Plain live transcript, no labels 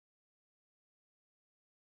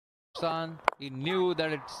Son, he knew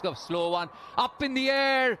that it's a slow one. Up in the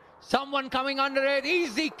air, someone coming under it,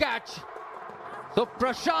 easy catch. So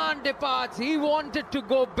Prashant departs. He wanted to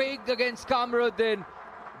go big against Kamaruddin.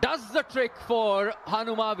 Does the trick for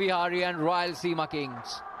Hanuma Vihari and Rayalaseema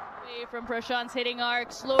Kings. Away from Prashant's hitting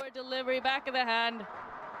arc, slower delivery, back of the hand,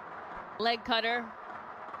 leg cutter.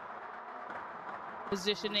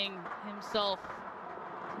 Positioning himself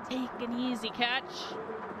to take an easy catch.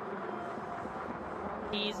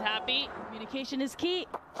 He's happy. Communication is key.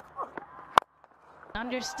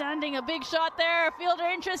 Understanding a big shot there. Fielder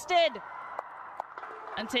interested.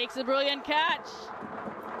 And takes a brilliant catch.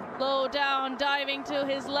 Low down, diving to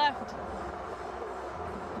his left.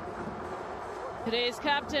 Today's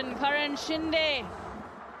captain, Karan Shinde.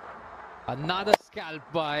 Another scalp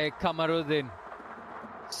by Kamaruddin.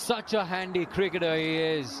 Such a handy cricketer he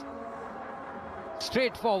is.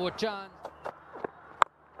 Straightforward chance.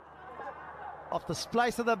 Off the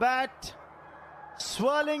splice of the bat,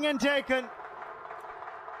 swirling and taken.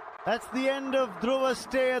 That's the end of Dhruva's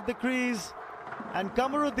stay at the crease. And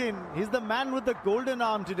Kamaruddin, he's the man with the golden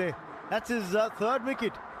arm today. That's his third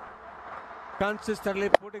wicket. Consistently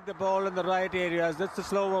putting the ball in the right areas. That's a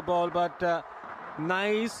slower ball, but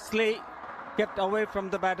nicely kept away from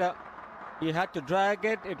the batter. He had to drag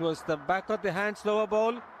it. It was the back of the hand slower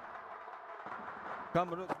ball.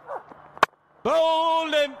 Kamaruddin.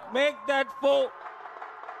 Bold him, make that 4.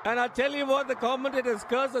 And I'll tell you what, the commentator's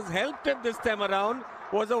curse has helped him this time around.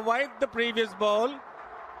 Was a wide the previous ball,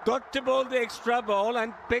 got to bowl the extra ball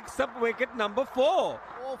and picks up wicket number 4.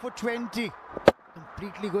 4 for 20.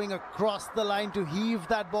 Completely going across the line to heave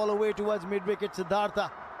that ball away towards mid-wicket.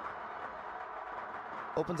 Siddhartha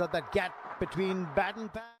opens up that gap between bat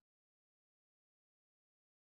and pad.